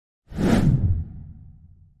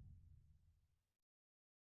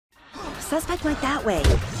Suspect went that way.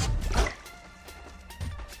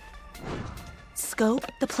 Scope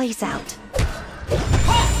the place out.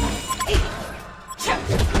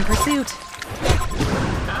 In pursuit.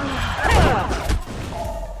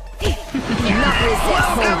 Not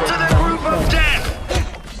resist. Welcome to the group of death!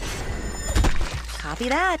 Copy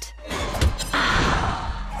that.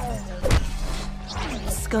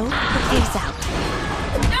 Scope the place out.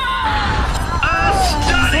 A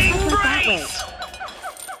stunning Suspect went that way. brace!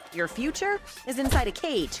 Your future is inside a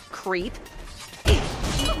cage, creep. In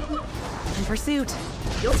pursuit.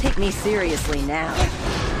 You'll take me seriously now.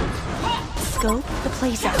 Scope the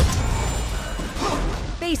place out.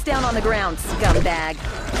 Face down on the ground, scumbag.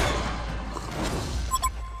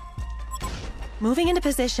 Moving into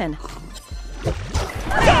position.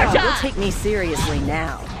 You'll take me seriously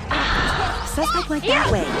now. Suspect went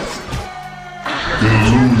that way. Your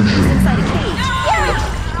future is inside a cage.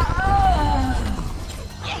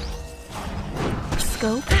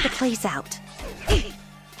 Scope the place out.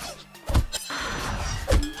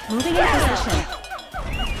 Moving into position.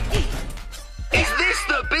 Is this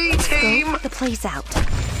the B team? Scope the place out.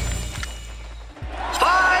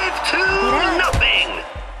 5-2-0!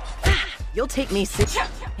 You'll take me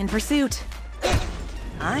in pursuit.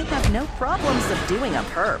 I have no problem subduing a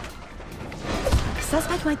perp.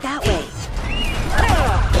 Suspect went that way.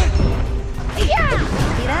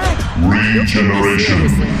 Copy that. Regeneration.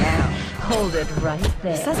 Hold it right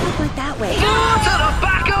there. Suspect went that way. To the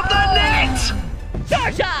back of the net!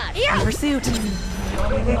 In pursuit. Your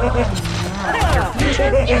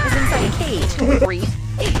future is inside a cage. Creep.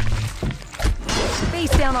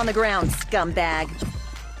 Face down on the ground, scumbag.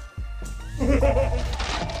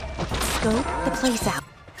 Scope the place out.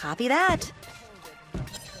 Copy that.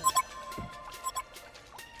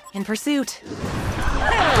 In pursuit.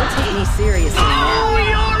 You'll take me seriously Oh, now.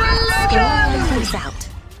 you're a Scope legend! the place out.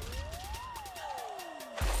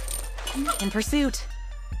 In pursuit.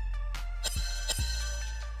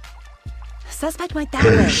 Suspect went that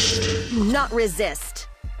way. Not resist.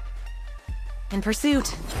 In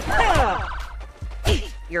pursuit.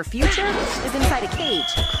 Your future is inside a cage,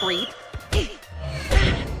 creep.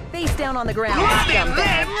 Face down on the ground, Running them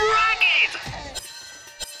scumbag. ragged!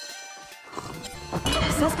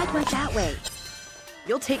 Suspect went that way.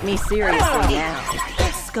 You'll take me seriously now.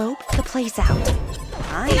 Scope the place out.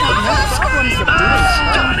 I have no problem A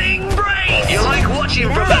subduing stunning brace! You like watching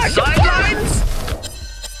from the sidelines?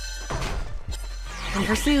 in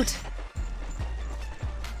pursuit.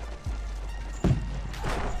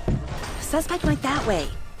 Suspect went that way.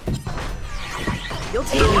 You'll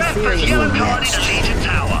take The me ref has seriously yellow now. carded a Legion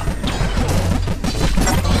Tower.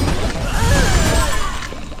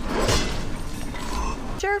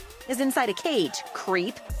 Future is inside a cage,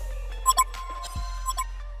 creep.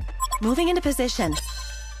 Moving into position.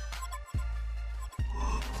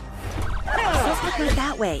 Suspect went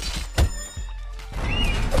that way.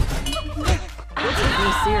 You'll take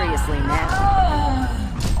me seriously now.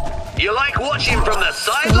 You like watching from the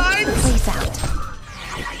Scope the sidelines? place out.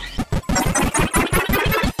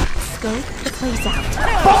 Scope the place out.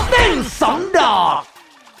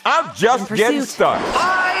 I'm just In getting pursuit. started.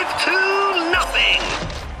 5-2-0!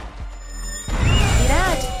 See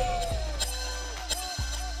that?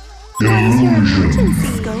 Illusion.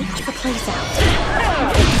 Scope the place out.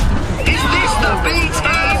 Is this the B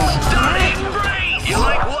team? Stunning brace! You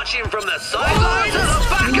like watching from the sidelines? To the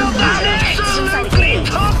back of the net! Absolutely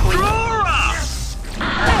top drawer!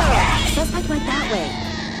 Suspect went that way.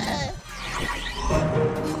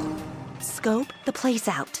 Scope the place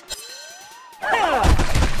out.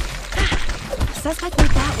 Suspect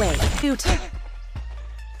went that way. Shoot.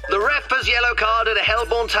 The ref has yellow carded a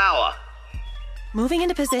Hellborn Tower. Moving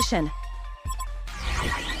into position.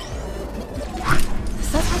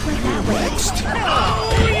 Suspect went that way. Oh,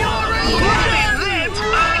 you're a legend! A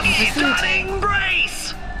stunning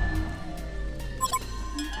brace!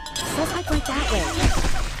 Suspect went that way.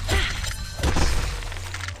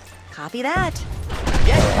 Copy that.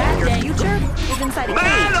 Your future is inside a Man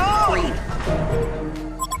cage. on! Creep.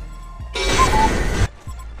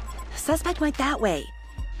 Suspect went that way.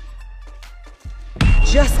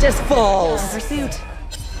 Justice falls. In pursuit.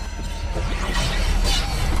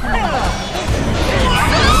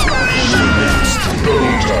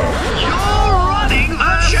 You're running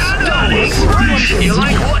the shadows! You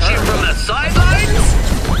like watching from the sidelines?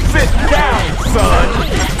 Sit down, son.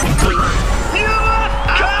 You're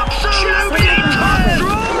absolutely top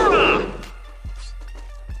drawer!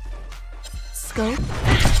 Scope.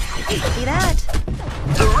 Copy that.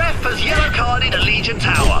 The ref has yellow carded a Legion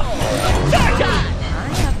Tower. I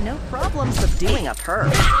have no problem subduing a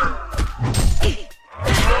perp.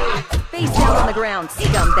 Face down on the ground,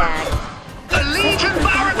 scumbag. The Legion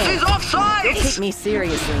barracks is offside! You'll take me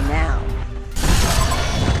seriously now.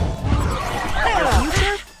 Your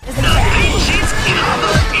future is in The pitch is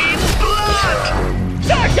covered in blood!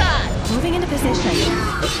 moving into position.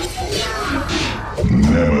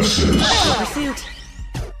 Nemesis. Pursuit.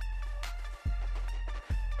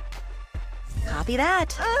 Copy that.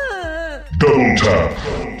 Double tap.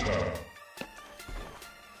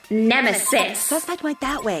 Nemesis. Suspect went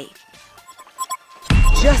that way.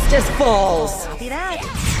 Justice falls. Copy that.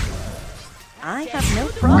 I have no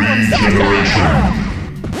problem. Regeneration.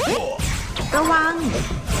 Go on.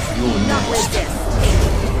 Not resist.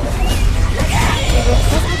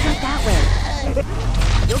 Suspect went that way.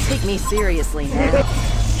 You'll take me seriously now.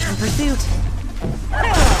 In pursuit.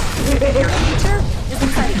 Your future is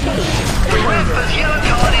inside a cage. Remember's yellow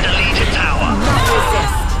card in a Legion tower. Not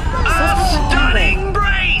resist. A Suspect went that way. stunning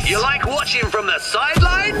brace! You like watching from the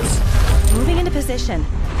sidelines? Moving into position.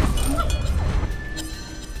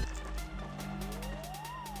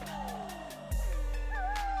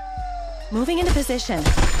 Moving into position.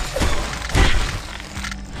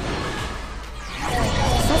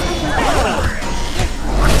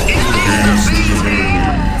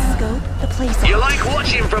 Scope the place You out. like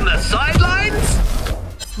watching from the sidelines?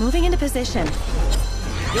 Moving into position.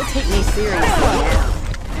 You'll take me seriously now.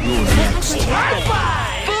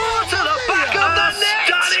 Four to the back of the net!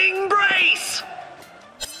 Stunning brace!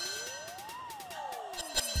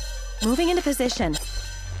 Moving into position.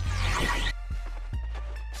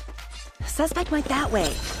 Suspect went that way.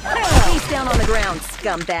 Face down on the ground,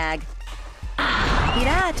 scumbag. Copy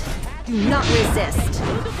that. Do not resist.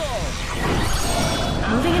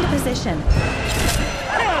 Moving into position.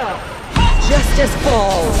 Justice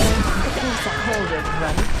falls. Hold it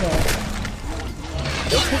right there.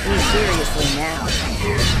 You'll take me seriously now.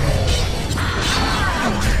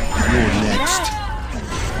 You're next.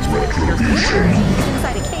 Retribution.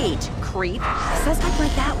 Inside a cage, creep. Suspect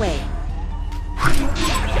went that way.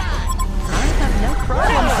 I have no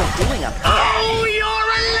problems with doing a Oh, you're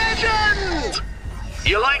a legend!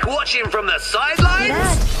 You like watching from the sidelines?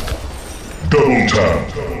 that. Double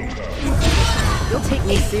tap. You'll take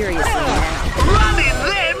me seriously now. Running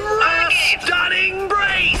them ragged! A stunning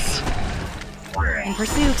brace! In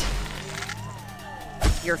pursuit.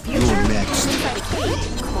 Your future You're next. is inside a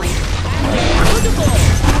cage, creep.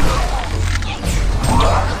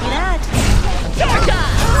 That.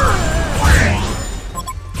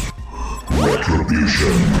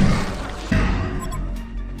 Retribution.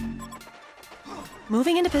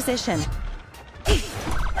 Moving into position.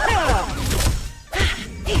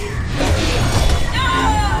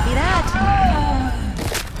 Copy that.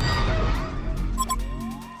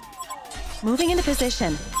 Moving into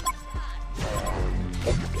position.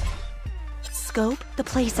 Scope the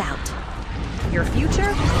place out. Your future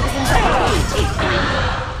is inside a cage.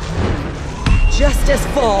 Justice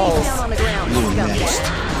falls. Down on the ground, scumbag.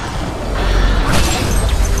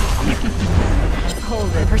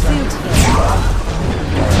 Hold it. Pursuit.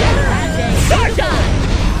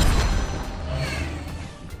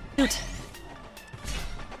 Pursuit.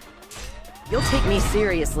 You'll take me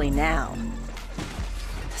seriously now.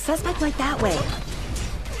 Suspect went that way.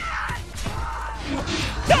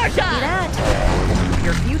 Copy that.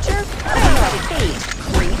 Your future is inside a cage,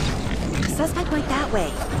 creep. Suspect went that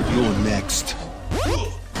way. You're next.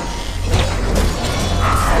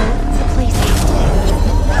 The place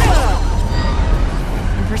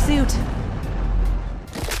in pursuit.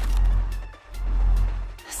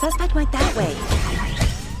 Suspect went that way.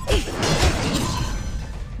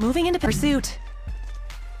 Moving into pursuit.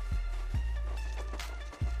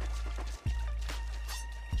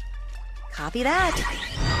 Copy that.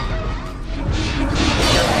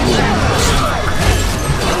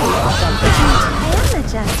 I am the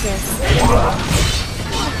justice.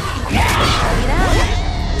 Copy that.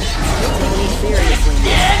 You'll take me seriously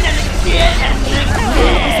now.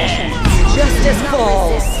 Justice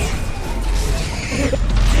falls.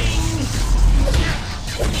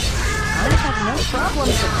 I have no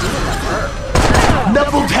problems with doing the work.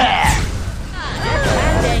 Double tap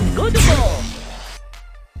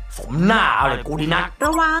สมหน้าเอาเลยกูดีนัก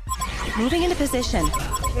Moving into position.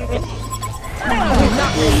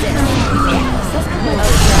 Not resist.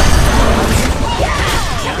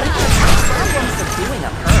 Problems with doing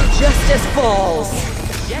a perk. Justice falls.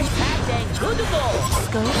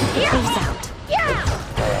 Scope the place out.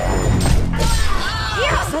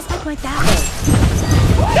 Suspect went that way.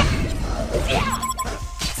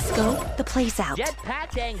 Scope the place out.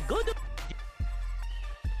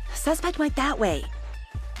 Suspect went that way.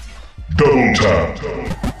 Double tap.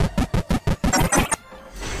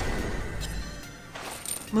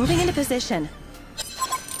 Moving into position.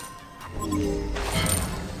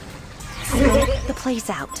 Scope the place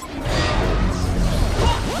out.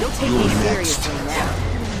 You'll take me seriously now.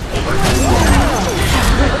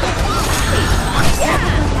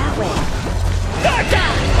 That way.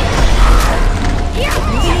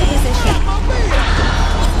 Moving into position.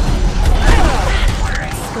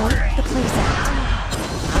 Scope the place out.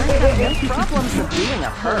 I have no problems with doing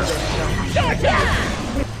a perk.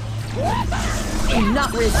 Do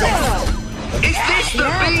not resist. Is this the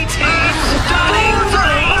B team? Stunning to the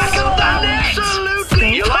back of the net! Absolutely!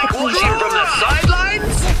 You like watching from the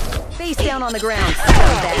sidelines? Face down on the ground,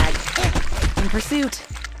 scumbag. In pursuit.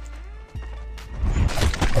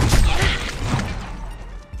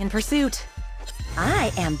 In pursuit.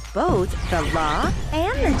 I am both the law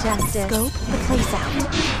and the justice. Scope the place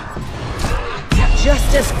out.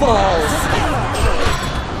 Justice falls.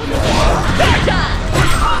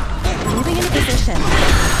 Moving into position.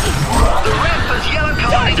 The ref has yellow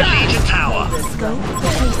carded the Legion Tower. Scope the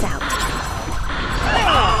place out.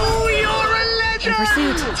 Oh, you're a In legend!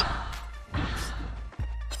 pursuit.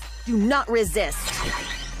 Do not resist.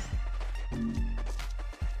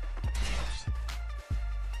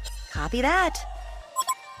 Copy that.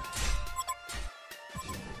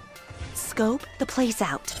 Scope the place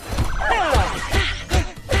out.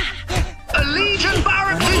 A Legion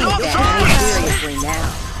barracks is Take that offside! seriously now.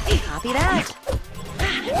 Copy that.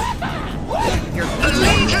 Your The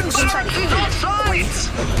Legion barracks is offside!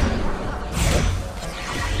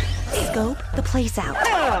 Scope the place out.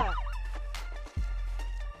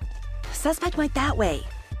 Suspect went that way.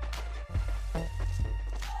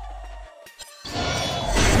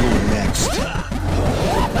 You're next.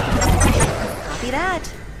 Copy that.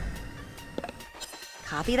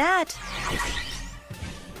 Copy that.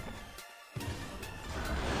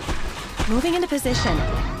 Moving into position.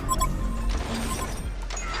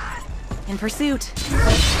 In pursuit.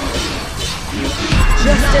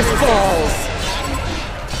 Justice falls.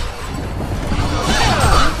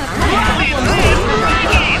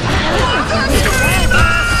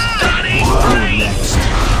 Stunning! You're next.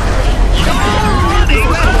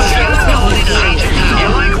 You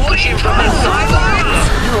like watching from the sidelines?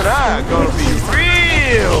 You and I are gonna be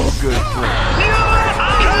real good friends.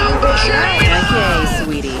 Okay,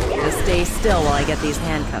 sweetie. Just stay still while I get these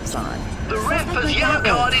handcuffs on. The ref has yellow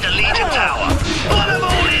carded a Legion Tower. Put them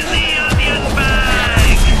all in the onion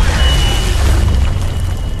bag!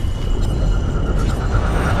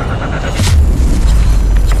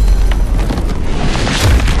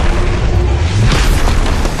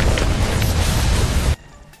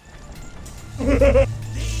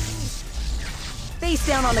 Face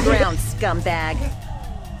down on the ground, scumbag.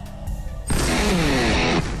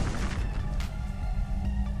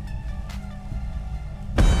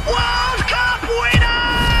 World Cup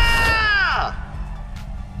winner!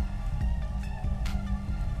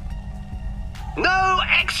 No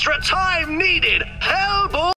extra time needed. Hellboy!